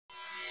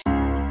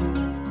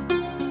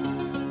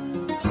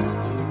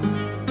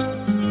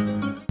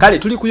Kale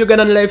tuli ku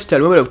Uganda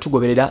lifestyle webale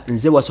kutugoberera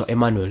nze waso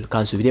Emmanuel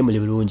kansubire mu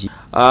bulungi.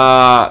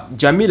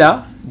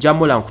 Jamila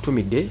Jamola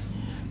nkutumidde.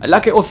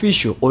 Lake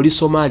official oli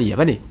Somalia.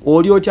 Bane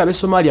oli oti abe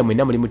Somalia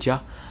mwena muli mutya.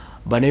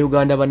 Bana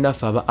Uganda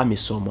banafa aba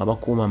amisomo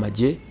abakuuma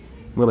maje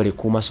mwebale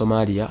kuuma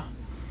Somalia.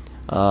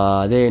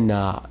 Then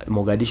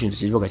Mogadishu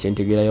ntikiboga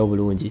kyentegera yo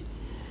bulungi.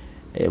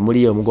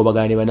 Muri yo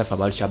mugobagane banafa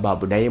aba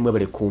Al-Shabaab naye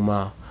mwebale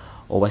kuuma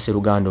obase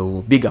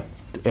Lugando. Big up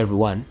to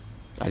everyone.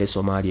 Ale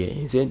Somalia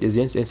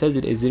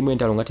ezirimu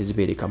entalo ngati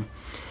zibeerekamu.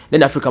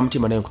 Then Africa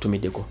mutima nayo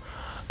nkutumiddeko.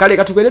 Kale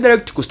katugende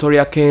direct ku story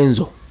ya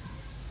Kenzo.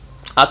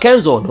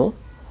 Kenzo no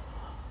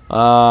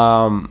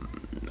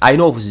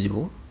ayina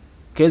obuzibu.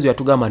 Kenzo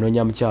yatugamba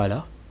anonya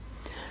mukyala.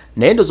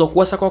 Naye ndozo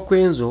kuwasa kwa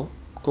Kenzo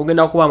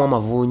kugenda kubamu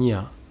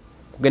amavuunya,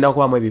 kugenda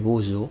kubamu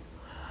ebibuuzo.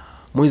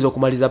 Muyinza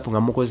okumaliza po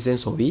nga mukozesa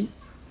ensobi.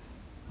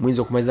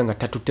 Muyinza okumaliza nga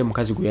tatutte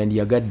mukazi gwe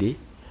yandiyagadde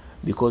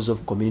because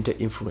of community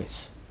influence.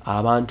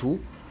 Abantu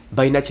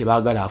bayina kye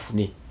baagala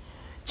afune.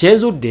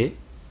 Kyenzudde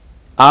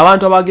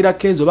abantu abagira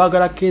Kenzo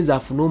baagala Kenzo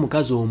afune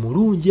omukazi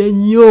omulungi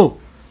ennyo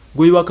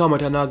gweyiwako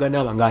amata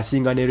n'aganaba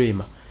ng'asinga ne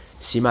Rema.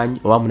 Simanyi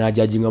oba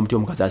munajajinga muti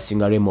omukazi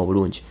asinga Rema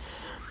obulungi.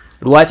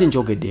 Lwaki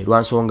nkyogedde?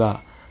 Lwansonga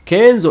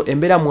Kenzo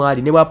embeera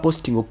mwali ne bwa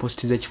posting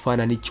opostiza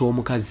ekifaananyi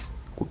ky'omukazi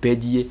ku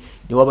page ye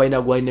ne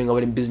wabayina gwalina nga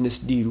bali mu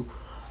business deal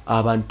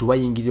abantu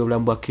bayingirira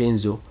obulamu bwa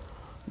Kenzo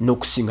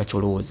n'okusinga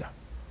kyolowooza.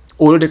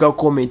 Olwoteka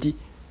comment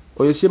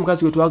oyo si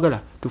mukazi gwe twagala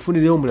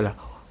tufunireyo omulala.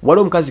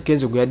 Waliwo omukazi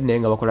Kenzo gwe yali naye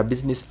nga bakola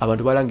business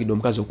abantu balangidde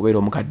omukazi okubeera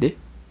omukadde.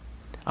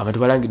 Abantu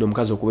balangidde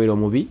omukazi okubeera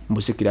omubi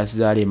mbusikirasi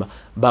za Rema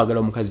baagala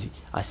omukazi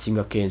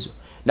asinga Kenzo.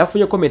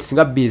 Nakufunye comments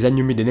nga bbiri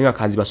zanyumidde nenga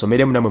kanzi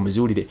basomeremu namwe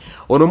muziwulire.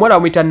 Ono omwana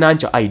bamuyita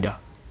Nancha Aida.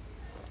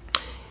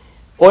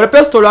 Ole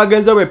pesto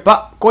lwagenze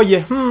wepa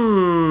koye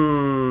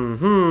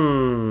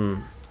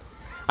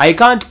I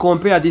can't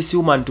compare this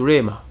woman to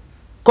Rema.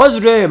 Cause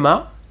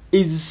Rema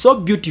is so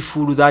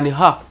beautiful than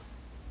her.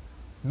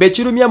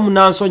 Bechirumya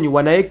munansonyi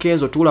wanaye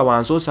Kenzo tula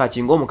wansosa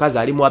achinga omukazi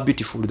ali mu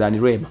beautiful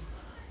than Rema.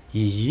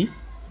 Yii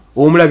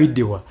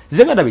omulabiddewa.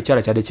 Zenga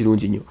ndabikyala kyade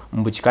kirungi nnyo.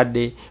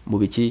 Mbukikadde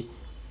mubiki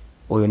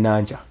oyo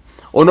Nancha.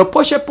 Ono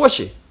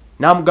poshe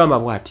namugamba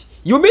bwati.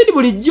 You mean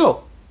bulijjo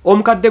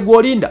omukadde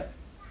gwolinda?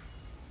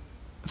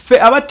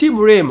 Fe aba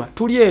team Rema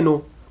tuli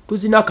eno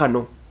tuzina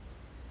kano.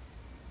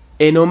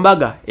 Eno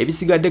mbaga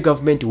ebisigadde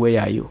government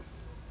weyayo.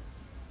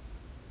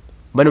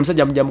 Bano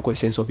musajja mujja ko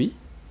sense obi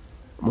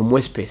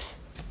mu space.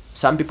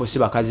 Some people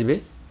siba bakazi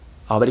be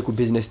abali ku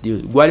business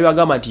deal. Gwali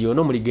bagamba nti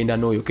yono muligenda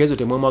noyo Kenzo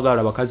temwe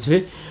mwagala bakazi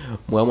be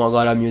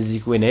mwagala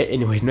music we naye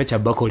anyway no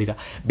kyabakolera.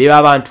 Beba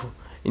abantu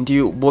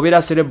nti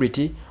bobera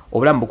celebrity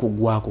obulamu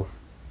bukugwako.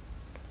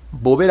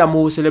 Bobera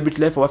mu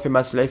celebrity life or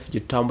famous life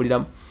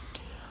jitambulira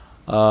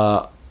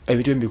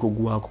ebintu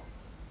mbikugwako.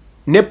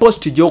 Ne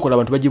post jokola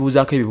abantu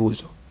bajibuzaako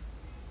ebibuzo.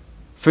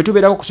 Fetu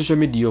berako ku social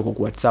media yoko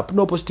ku WhatsApp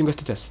no posting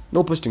status,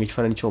 no posting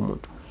ekifananyi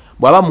ky'omuntu.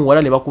 Bwaba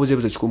muwala ne bakubuza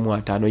ebizo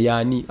 15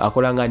 yani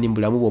akola nga ndi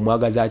mbulamu bwo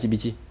mwagaza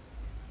kibiki.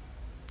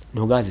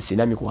 No ganze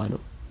sina mikwano.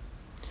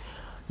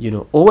 You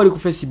know, over ku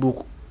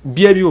Facebook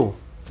byebyo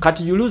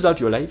kati you lose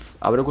out your life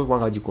abale ko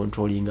kwanga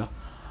controllinga.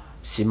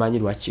 Simanyi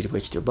lwakiri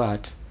bwe kityo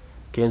but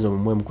Kenzo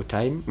mumwe mu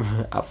time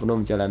afuna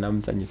omukyala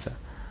namusanyisa.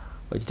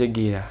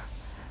 Okitegeera.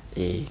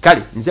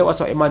 Kali nze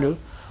waso Emmanuel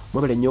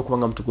mwebale nnyo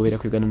kubanga mutugobera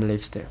ku Uganda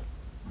lifestyle.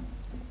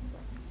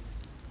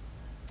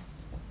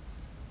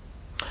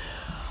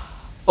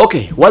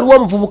 Okay, waliwo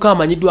omuvubuka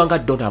amanyiddwa nga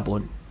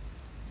Donabon.